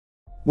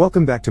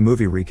Welcome back to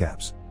Movie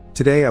Recaps.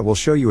 Today I will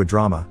show you a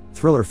drama,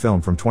 thriller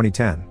film from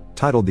 2010,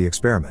 titled The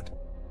Experiment.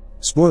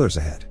 Spoilers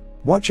ahead.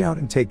 Watch out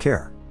and take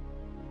care.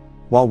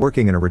 While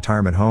working in a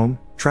retirement home,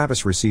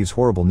 Travis receives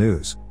horrible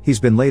news. He's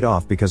been laid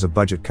off because of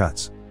budget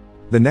cuts.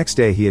 The next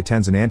day he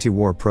attends an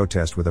anti-war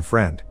protest with a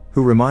friend,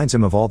 who reminds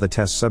him of all the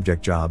test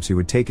subject jobs he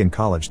would take in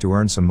college to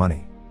earn some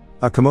money.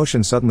 A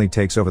commotion suddenly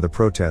takes over the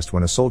protest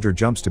when a soldier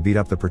jumps to beat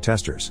up the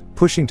protesters,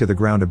 pushing to the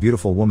ground a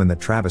beautiful woman that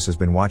Travis has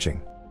been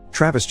watching.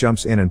 Travis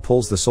jumps in and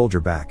pulls the soldier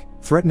back,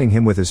 threatening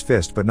him with his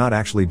fist but not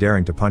actually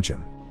daring to punch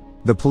him.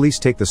 The police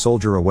take the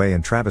soldier away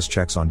and Travis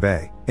checks on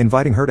Bae,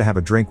 inviting her to have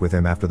a drink with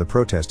him after the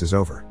protest is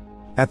over.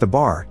 At the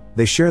bar,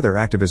 they share their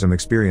activism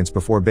experience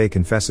before Bae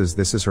confesses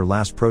this is her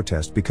last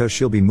protest because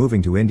she'll be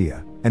moving to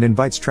India, and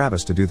invites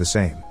Travis to do the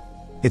same.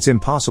 It's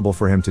impossible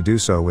for him to do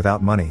so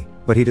without money,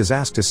 but he does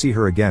ask to see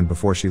her again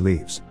before she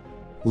leaves.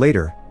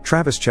 Later,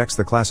 Travis checks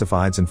the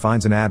classifieds and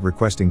finds an ad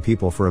requesting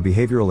people for a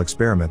behavioral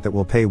experiment that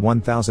will pay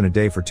 $1,000 a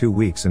day for 2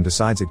 weeks and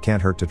decides it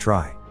can't hurt to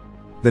try.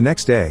 The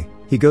next day,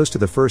 he goes to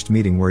the first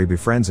meeting where he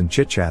befriends and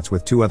chit-chats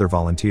with 2 other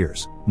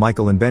volunteers,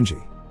 Michael and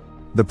Benji.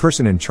 The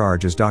person in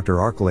charge is Dr.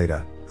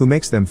 Archuleta, who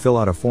makes them fill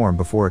out a form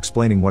before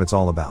explaining what it's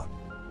all about.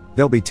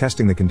 They'll be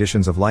testing the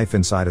conditions of life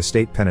inside a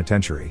state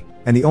penitentiary,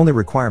 and the only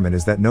requirement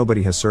is that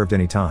nobody has served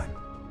any time.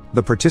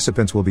 The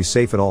participants will be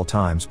safe at all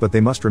times, but they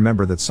must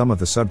remember that some of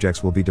the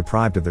subjects will be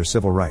deprived of their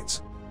civil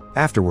rights.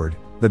 Afterward,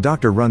 the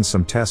doctor runs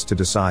some tests to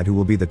decide who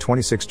will be the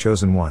 26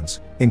 chosen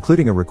ones,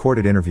 including a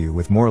recorded interview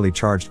with morally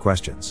charged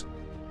questions.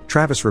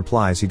 Travis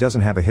replies he doesn't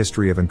have a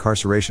history of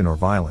incarceration or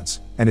violence,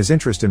 and his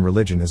interest in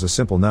religion is a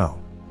simple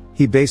no.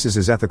 He bases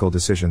his ethical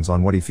decisions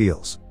on what he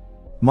feels.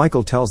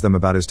 Michael tells them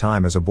about his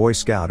time as a Boy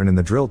Scout and in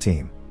the drill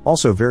team,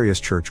 also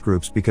various church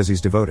groups because he's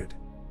devoted.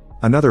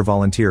 Another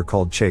volunteer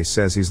called Chase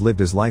says he's lived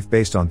his life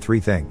based on 3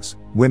 things: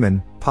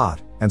 women,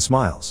 pot, and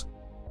smiles.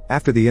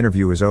 After the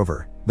interview is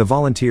over, the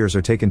volunteers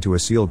are taken to a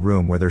sealed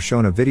room where they're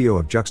shown a video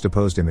of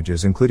juxtaposed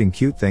images including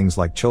cute things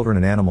like children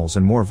and animals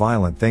and more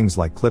violent things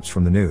like clips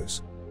from the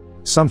news.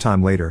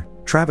 Sometime later,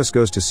 Travis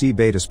goes to see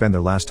Bae to spend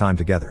their last time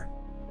together.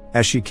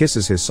 As she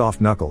kisses his soft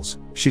knuckles,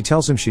 she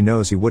tells him she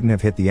knows he wouldn't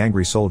have hit the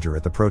angry soldier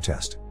at the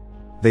protest.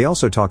 They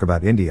also talk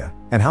about India,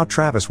 and how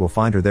Travis will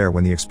find her there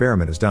when the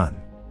experiment is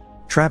done.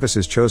 Travis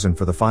is chosen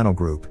for the final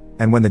group,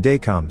 and when the day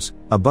comes,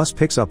 a bus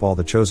picks up all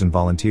the chosen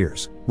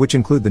volunteers, which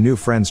include the new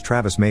friends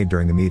Travis made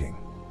during the meeting.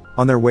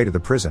 On their way to the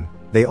prison,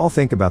 they all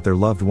think about their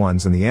loved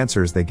ones and the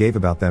answers they gave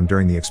about them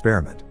during the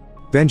experiment.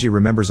 Benji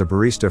remembers a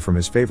barista from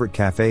his favorite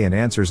cafe and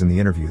answers in the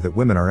interview that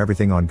women are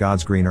everything on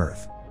God's green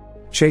earth.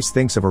 Chase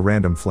thinks of a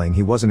random fling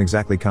he wasn't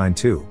exactly kind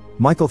to,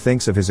 Michael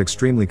thinks of his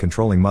extremely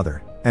controlling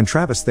mother, and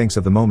Travis thinks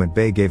of the moment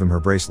Bae gave him her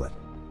bracelet.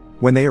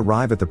 When they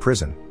arrive at the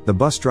prison, the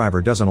bus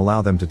driver doesn't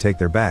allow them to take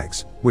their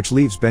bags, which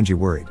leaves Benji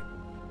worried.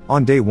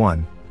 On day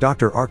 1,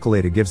 Dr.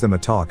 Archuleta gives them a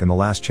talk and the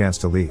last chance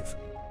to leave.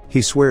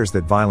 He swears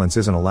that violence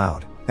isn't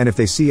allowed, and if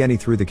they see any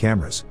through the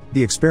cameras,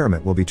 the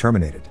experiment will be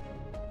terminated.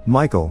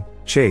 Michael,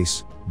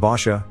 Chase,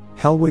 Basha,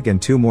 Helwig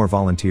and 2 more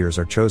volunteers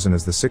are chosen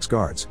as the 6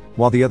 guards,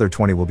 while the other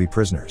 20 will be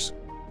prisoners.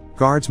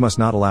 Guards must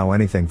not allow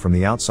anything from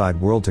the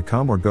outside world to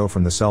come or go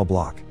from the cell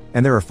block,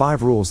 and there are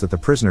 5 rules that the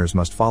prisoners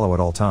must follow at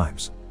all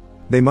times.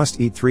 They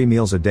must eat 3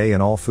 meals a day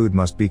and all food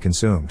must be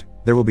consumed.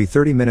 There will be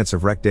 30 minutes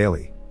of rec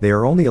daily. They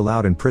are only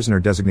allowed in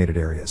prisoner designated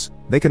areas.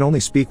 They can only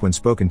speak when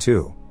spoken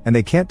to, and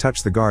they can't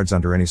touch the guards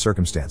under any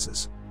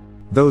circumstances.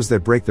 Those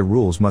that break the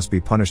rules must be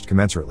punished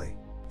commensurately.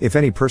 If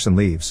any person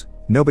leaves,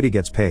 nobody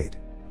gets paid.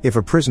 If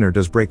a prisoner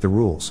does break the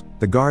rules,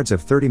 the guards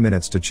have 30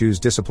 minutes to choose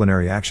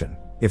disciplinary action.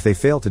 If they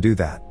fail to do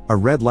that, a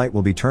red light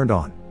will be turned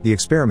on, the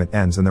experiment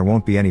ends and there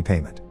won't be any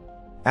payment.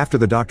 After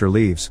the doctor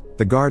leaves,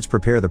 the guards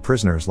prepare the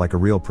prisoners like a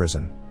real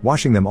prison,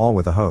 washing them all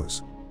with a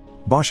hose.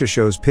 Basha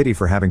shows pity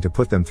for having to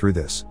put them through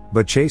this,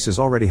 but Chase is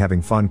already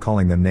having fun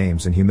calling them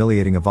names and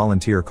humiliating a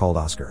volunteer called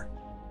Oscar.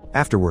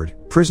 Afterward,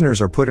 prisoners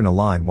are put in a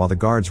line while the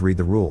guards read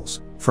the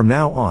rules. From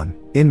now on,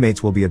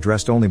 inmates will be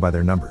addressed only by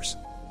their numbers.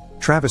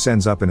 Travis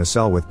ends up in a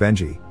cell with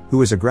Benji,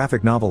 who is a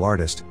graphic novel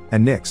artist,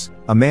 and Nix,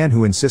 a man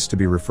who insists to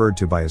be referred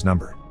to by his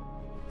number.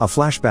 A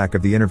flashback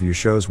of the interview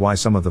shows why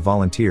some of the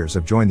volunteers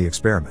have joined the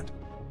experiment.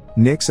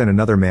 Nix and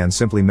another man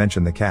simply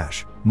mention the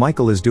cash.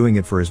 Michael is doing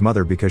it for his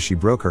mother because she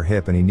broke her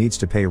hip and he needs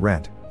to pay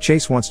rent.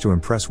 Chase wants to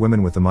impress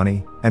women with the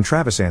money, and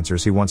Travis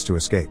answers he wants to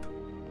escape.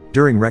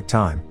 During rec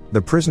time,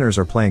 the prisoners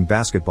are playing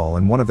basketball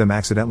and one of them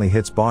accidentally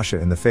hits Basha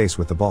in the face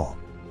with the ball.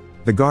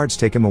 The guards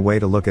take him away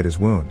to look at his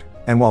wound,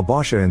 and while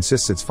Basha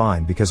insists it's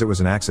fine because it was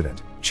an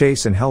accident,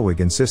 Chase and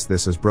Helwig insist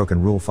this is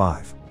broken Rule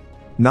 5.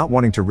 Not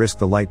wanting to risk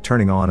the light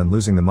turning on and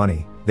losing the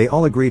money, they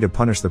all agree to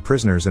punish the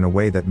prisoners in a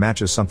way that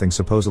matches something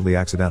supposedly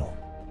accidental.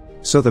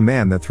 So the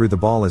man that threw the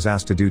ball is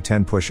asked to do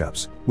 10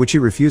 push-ups, which he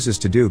refuses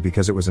to do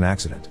because it was an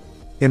accident.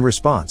 In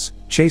response,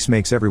 Chase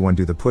makes everyone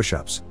do the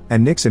push-ups,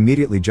 and Nix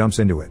immediately jumps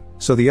into it,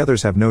 so the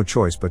others have no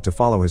choice but to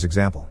follow his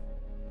example.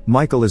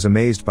 Michael is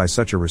amazed by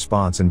such a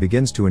response and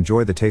begins to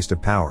enjoy the taste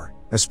of power,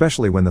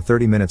 especially when the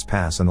 30 minutes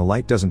pass and the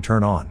light doesn't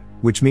turn on,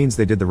 which means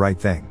they did the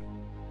right thing.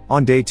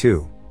 On day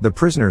 2, The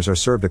prisoners are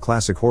served a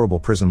classic horrible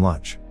prison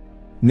lunch.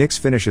 Nix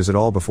finishes it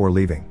all before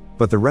leaving,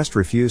 but the rest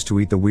refuse to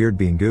eat the weird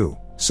bean goo,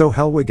 so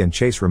Helwig and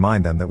Chase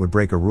remind them that would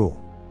break a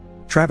rule.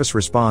 Travis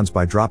responds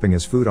by dropping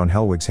his food on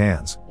Helwig's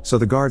hands, so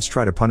the guards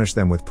try to punish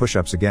them with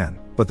push-ups again,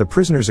 but the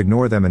prisoners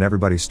ignore them and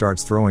everybody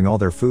starts throwing all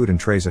their food and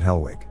trays at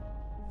Helwig.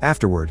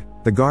 Afterward,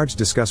 the guards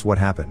discuss what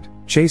happened.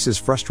 Chase is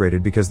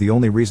frustrated because the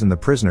only reason the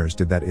prisoners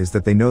did that is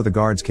that they know the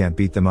guards can't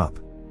beat them up.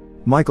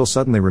 Michael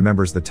suddenly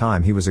remembers the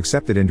time he was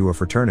accepted into a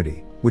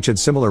fraternity, which had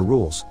similar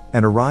rules,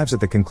 and arrives at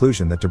the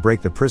conclusion that to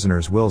break the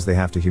prisoners' wills they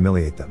have to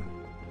humiliate them.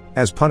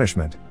 As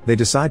punishment, they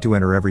decide to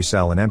enter every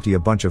cell and empty a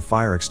bunch of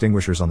fire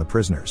extinguishers on the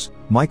prisoners.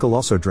 Michael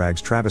also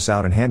drags Travis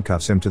out and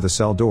handcuffs him to the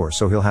cell door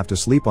so he'll have to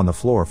sleep on the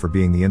floor for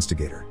being the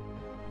instigator.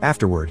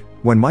 Afterward,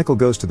 when Michael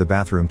goes to the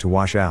bathroom to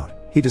wash out,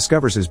 he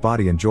discovers his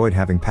body enjoyed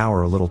having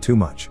power a little too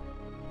much.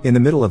 In the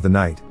middle of the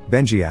night,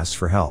 Benji asks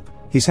for help.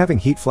 He's having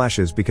heat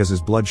flashes because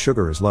his blood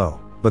sugar is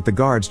low, but the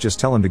guards just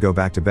tell him to go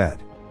back to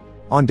bed.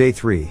 On day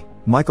 3,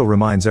 Michael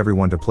reminds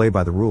everyone to play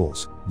by the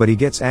rules, but he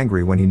gets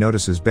angry when he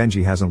notices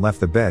Benji hasn't left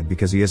the bed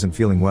because he isn't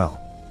feeling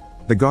well.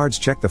 The guards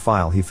check the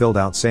file he filled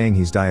out saying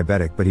he's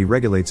diabetic, but he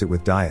regulates it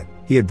with diet.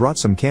 He had brought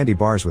some candy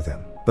bars with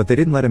him, but they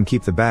didn't let him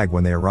keep the bag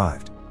when they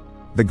arrived.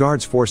 The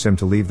guards force him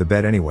to leave the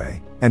bed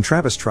anyway, and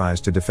Travis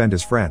tries to defend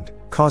his friend,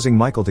 causing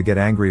Michael to get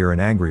angrier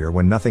and angrier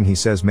when nothing he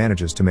says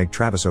manages to make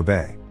Travis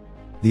obey.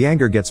 The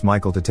anger gets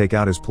Michael to take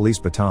out his police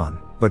baton,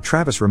 but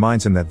Travis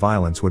reminds him that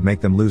violence would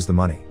make them lose the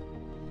money.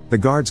 The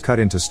guards cut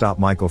in to stop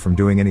Michael from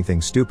doing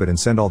anything stupid and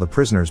send all the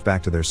prisoners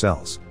back to their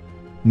cells.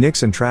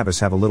 Nix and Travis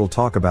have a little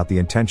talk about the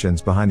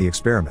intentions behind the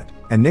experiment,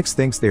 and Nix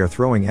thinks they are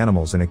throwing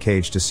animals in a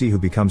cage to see who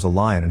becomes a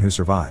lion and who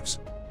survives.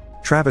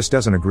 Travis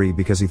doesn't agree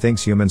because he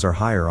thinks humans are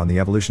higher on the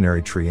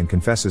evolutionary tree and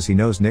confesses he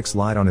knows Nix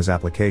lied on his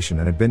application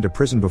and had been to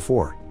prison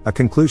before, a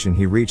conclusion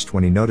he reached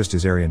when he noticed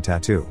his Aryan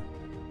tattoo.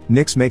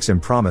 Nix makes him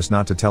promise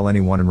not to tell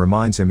anyone and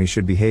reminds him he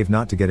should behave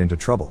not to get into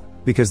trouble,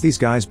 because these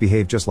guys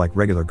behave just like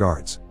regular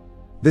guards.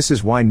 This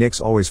is why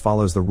Nix always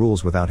follows the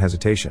rules without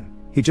hesitation.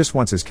 He just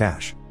wants his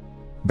cash.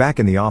 Back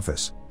in the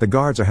office, the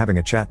guards are having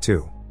a chat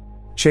too.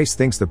 Chase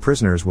thinks the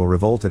prisoners will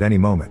revolt at any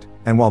moment,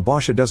 and while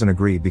Basha doesn't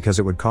agree because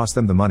it would cost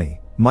them the money,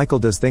 Michael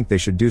does think they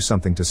should do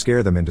something to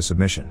scare them into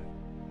submission.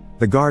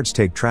 The guards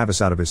take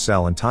Travis out of his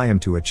cell and tie him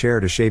to a chair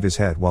to shave his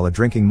head while a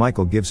drinking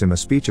Michael gives him a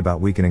speech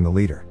about weakening the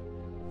leader.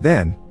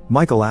 Then,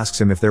 Michael asks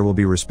him if there will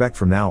be respect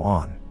from now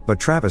on, but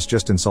Travis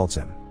just insults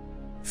him.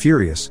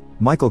 Furious,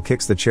 Michael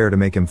kicks the chair to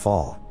make him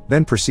fall,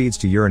 then proceeds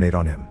to urinate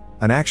on him,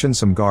 an action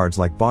some guards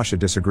like Basha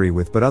disagree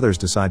with but others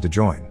decide to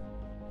join.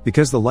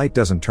 Because the light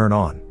doesn't turn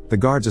on, the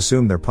guards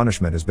assume their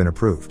punishment has been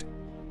approved.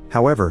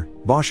 However,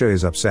 Basha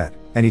is upset,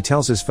 and he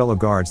tells his fellow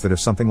guards that if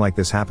something like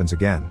this happens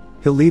again,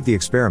 he'll leave the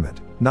experiment,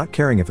 not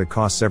caring if it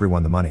costs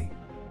everyone the money.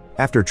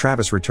 After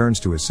Travis returns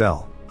to his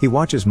cell, he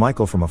watches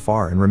Michael from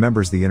afar and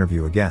remembers the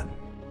interview again.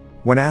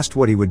 When asked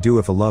what he would do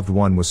if a loved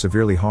one was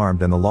severely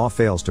harmed and the law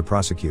fails to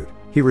prosecute,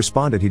 he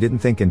responded he didn't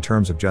think in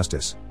terms of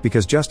justice,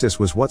 because justice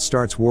was what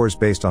starts wars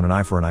based on an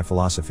eye for an eye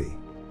philosophy.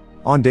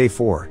 On day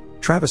 4,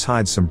 Travis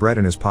hides some bread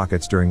in his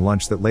pockets during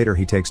lunch that later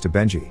he takes to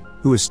Benji,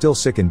 who is still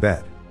sick in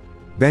bed.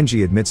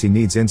 Benji admits he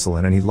needs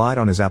insulin and he lied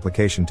on his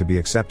application to be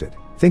accepted,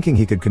 thinking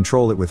he could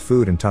control it with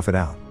food and tough it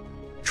out.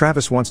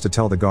 Travis wants to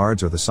tell the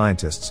guards or the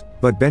scientists,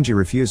 but Benji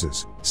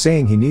refuses,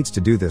 saying he needs to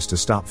do this to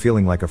stop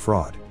feeling like a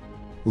fraud.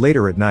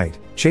 Later at night,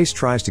 Chase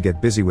tries to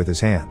get busy with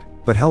his hand,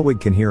 but Helwig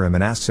can hear him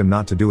and asks him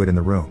not to do it in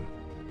the room.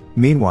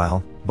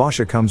 Meanwhile,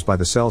 Basha comes by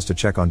the cells to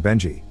check on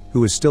Benji,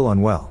 who is still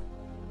unwell.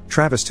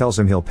 Travis tells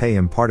him he'll pay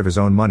him part of his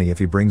own money if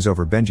he brings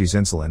over Benji's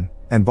insulin,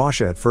 and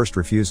Basha at first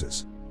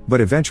refuses.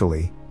 But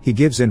eventually, he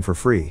gives in for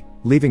free,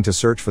 leaving to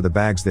search for the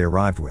bags they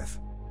arrived with.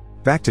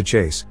 Back to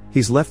Chase,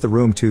 he's left the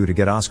room too to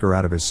get Oscar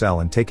out of his cell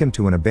and take him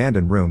to an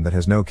abandoned room that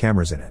has no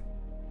cameras in it.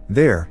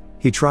 There,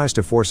 he tries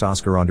to force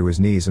Oscar onto his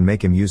knees and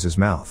make him use his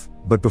mouth,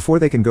 but before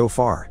they can go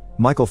far,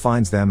 Michael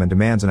finds them and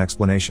demands an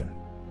explanation.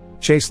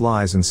 Chase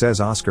lies and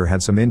says Oscar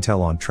had some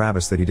intel on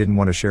Travis that he didn't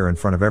want to share in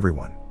front of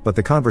everyone, but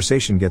the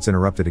conversation gets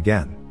interrupted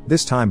again,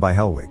 this time by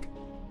Helwig.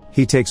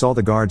 He takes all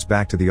the guards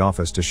back to the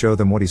office to show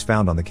them what he's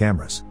found on the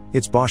cameras.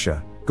 It's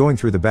Basha, going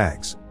through the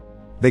bags.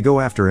 They go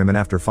after him and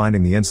after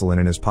finding the insulin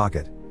in his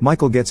pocket,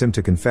 Michael gets him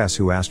to confess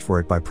who asked for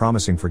it by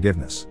promising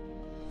forgiveness.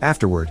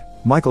 Afterward,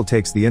 Michael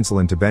takes the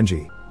insulin to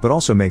Benji, but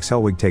also makes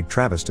Helwig take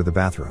Travis to the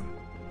bathroom.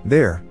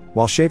 There,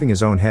 while shaving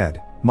his own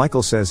head,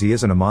 Michael says he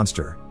isn't a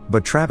monster,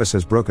 but Travis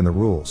has broken the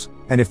rules,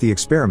 and if the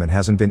experiment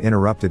hasn't been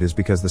interrupted is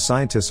because the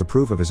scientists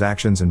approve of his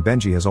actions and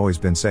Benji has always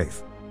been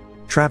safe.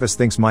 Travis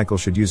thinks Michael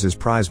should use his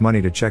prize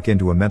money to check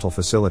into a mental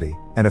facility,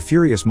 and a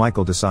furious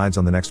Michael decides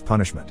on the next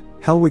punishment.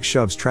 Helwig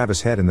shoves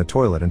Travis' head in the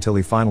toilet until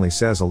he finally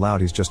says aloud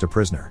he's just a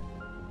prisoner.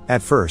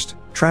 At first,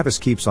 Travis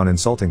keeps on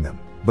insulting them,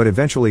 but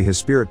eventually his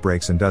spirit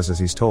breaks and does as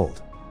he's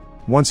told.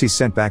 Once he's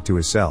sent back to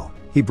his cell,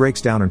 he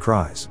breaks down and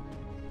cries.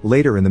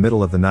 Later in the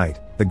middle of the night,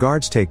 the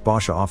guards take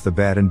Basha off the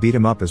bed and beat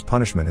him up as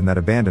punishment in that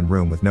abandoned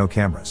room with no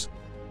cameras.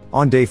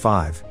 On day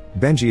 5,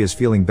 Benji is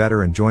feeling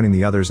better and joining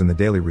the others in the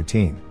daily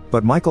routine,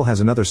 but Michael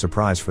has another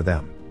surprise for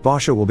them.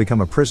 Basha will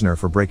become a prisoner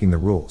for breaking the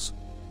rules.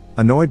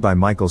 Annoyed by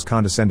Michael's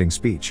condescending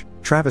speech,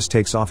 Travis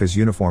takes off his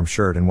uniform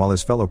shirt, and while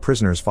his fellow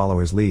prisoners follow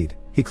his lead,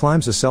 he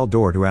climbs a cell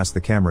door to ask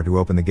the camera to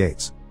open the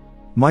gates.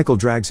 Michael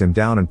drags him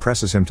down and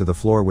presses him to the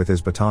floor with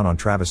his baton on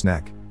Travis'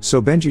 neck,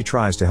 so Benji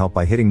tries to help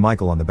by hitting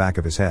Michael on the back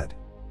of his head.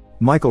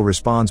 Michael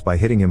responds by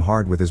hitting him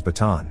hard with his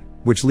baton,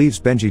 which leaves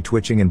Benji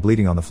twitching and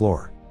bleeding on the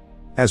floor.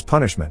 As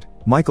punishment,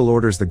 Michael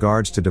orders the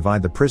guards to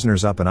divide the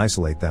prisoners up and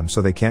isolate them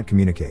so they can't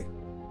communicate.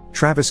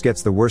 Travis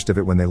gets the worst of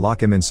it when they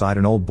lock him inside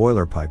an old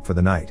boiler pipe for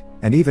the night,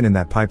 and even in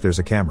that pipe there's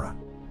a camera.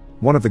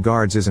 One of the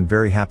guards isn't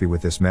very happy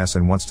with this mess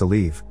and wants to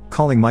leave,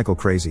 calling Michael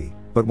crazy,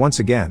 but once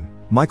again,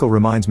 Michael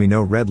reminds me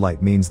no red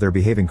light means they're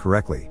behaving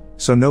correctly,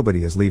 so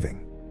nobody is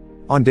leaving.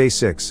 On day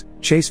 6,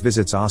 Chase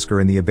visits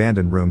Oscar in the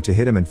abandoned room to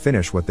hit him and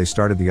finish what they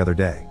started the other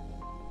day.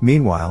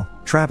 Meanwhile,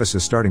 Travis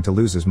is starting to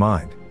lose his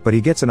mind, but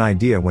he gets an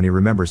idea when he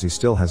remembers he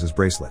still has his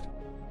bracelet.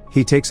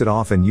 He takes it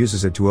off and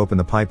uses it to open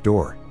the pipe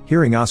door,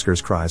 hearing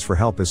Oscar's cries for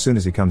help as soon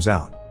as he comes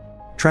out.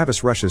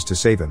 Travis rushes to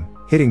save him,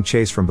 hitting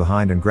Chase from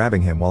behind and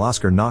grabbing him while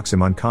Oscar knocks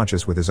him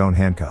unconscious with his own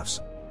handcuffs.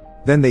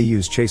 Then they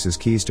use Chase's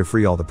keys to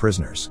free all the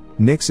prisoners.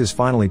 Nix is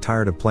finally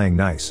tired of playing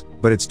nice,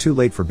 but it's too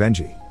late for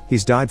Benji.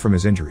 He's died from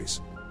his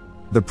injuries.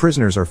 The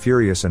prisoners are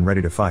furious and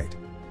ready to fight.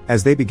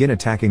 As they begin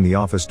attacking the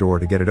office door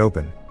to get it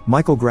open,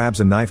 Michael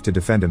grabs a knife to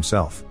defend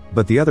himself,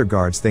 but the other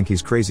guards think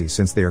he's crazy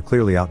since they are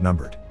clearly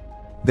outnumbered.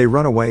 They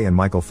run away and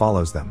Michael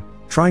follows them,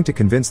 trying to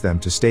convince them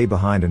to stay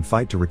behind and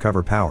fight to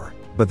recover power,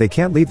 but they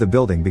can't leave the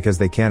building because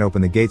they can't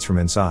open the gates from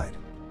inside.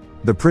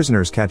 The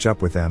prisoners catch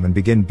up with them and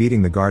begin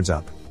beating the guards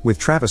up, with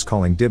Travis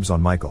calling dibs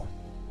on Michael.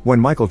 When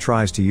Michael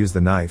tries to use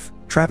the knife,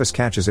 Travis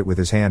catches it with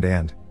his hand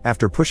and,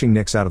 after pushing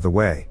Nix out of the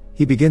way,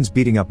 he begins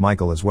beating up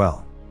Michael as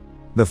well.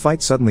 The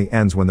fight suddenly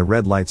ends when the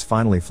red lights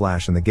finally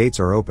flash and the gates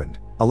are opened,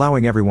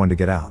 allowing everyone to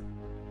get out.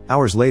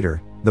 Hours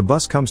later, the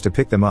bus comes to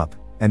pick them up,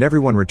 and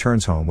everyone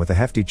returns home with a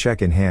hefty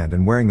check in hand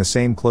and wearing the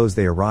same clothes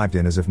they arrived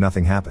in as if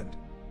nothing happened.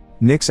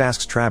 Nix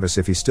asks Travis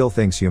if he still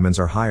thinks humans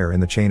are higher in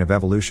the chain of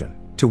evolution,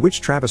 to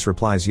which Travis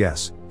replies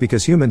yes,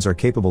 because humans are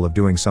capable of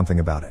doing something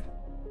about it.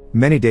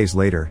 Many days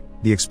later,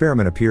 the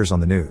experiment appears on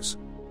the news.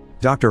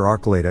 Dr.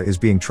 Archuleta is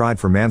being tried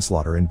for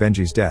manslaughter in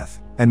Benji's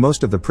death, and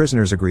most of the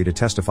prisoners agree to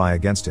testify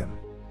against him.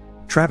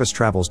 Travis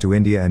travels to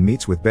India and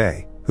meets with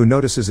Bay, who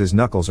notices his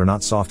knuckles are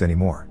not soft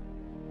anymore.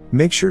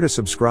 Make sure to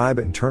subscribe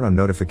and turn on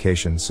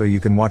notifications so you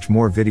can watch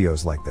more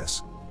videos like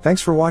this.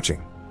 Thanks for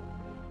watching.